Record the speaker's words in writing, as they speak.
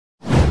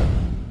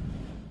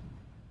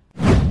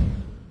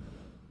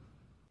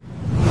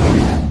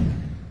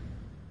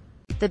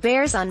The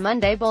Bears on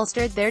Monday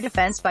bolstered their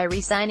defense by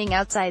re-signing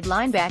outside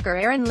linebacker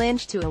Aaron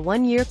Lynch to a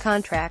one-year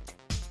contract.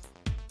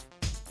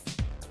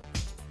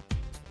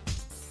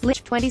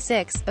 Lynch,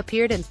 26,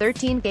 appeared in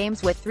 13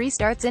 games with 3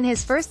 starts in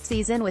his first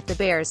season with the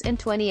Bears in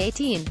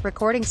 2018,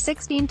 recording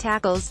 16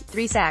 tackles,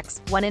 3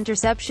 sacks, 1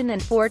 interception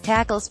and 4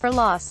 tackles for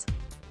loss.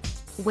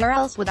 "Where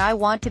else would I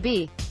want to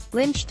be?"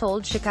 Lynch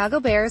told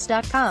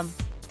ChicagoBears.com.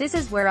 "This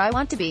is where I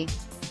want to be.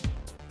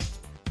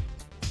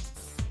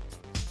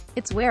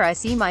 It's where I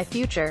see my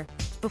future."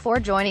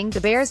 Before joining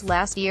the Bears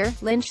last year,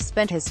 Lynch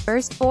spent his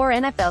first 4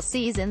 NFL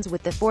seasons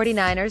with the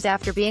 49ers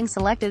after being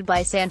selected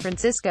by San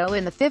Francisco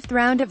in the 5th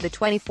round of the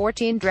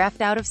 2014 draft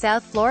out of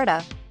South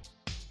Florida.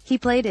 He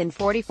played in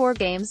 44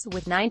 games,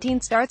 with 19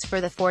 starts for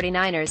the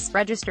 49ers,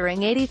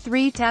 registering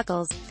 83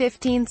 tackles,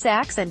 15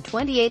 sacks and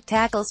 28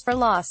 tackles for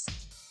loss.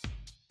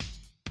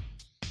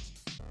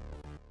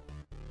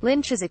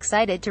 Lynch is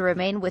excited to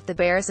remain with the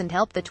Bears and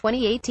help the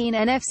 2018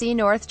 NFC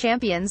North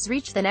champions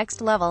reach the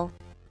next level.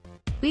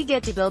 "We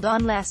get to build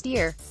on last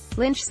year,"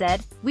 Lynch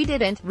said. "We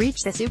didn't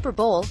reach the Super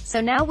Bowl,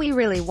 so now we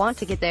really want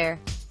to get there.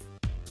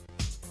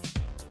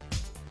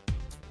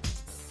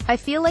 I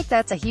feel like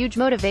that's a huge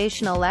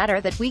motivational ladder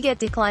that we get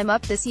to climb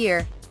up this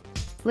year."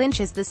 Lynch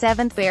is the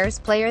 7th Bears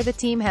player the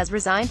team has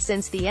resigned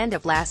since the end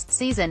of last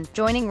season,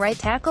 joining right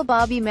tackle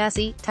Bobby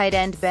Massey, tight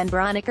end Ben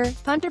Broniker,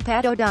 punter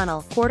Pat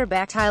O'Donnell,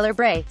 quarterback Tyler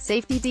Bray,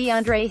 safety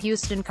DeAndre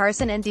Houston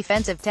Carson and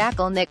defensive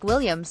tackle Nick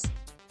Williams.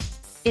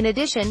 In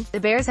addition, the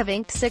Bears have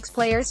inked 6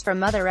 players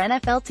from other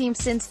NFL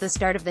teams since the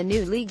start of the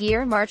new league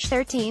year March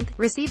 13,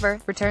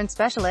 receiver, return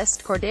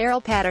specialist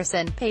Cordarrelle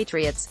Patterson,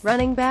 Patriots,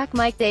 running back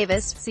Mike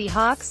Davis,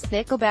 Seahawks,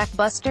 nickelback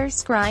Buster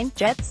Skrine,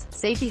 Jets,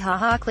 safety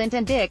HaHa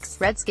Clinton Dix,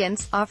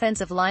 Redskins,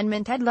 offensive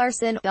lineman Ted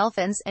Larson,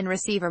 Dolphins, and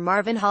receiver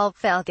Marvin Hall,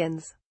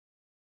 Falcons.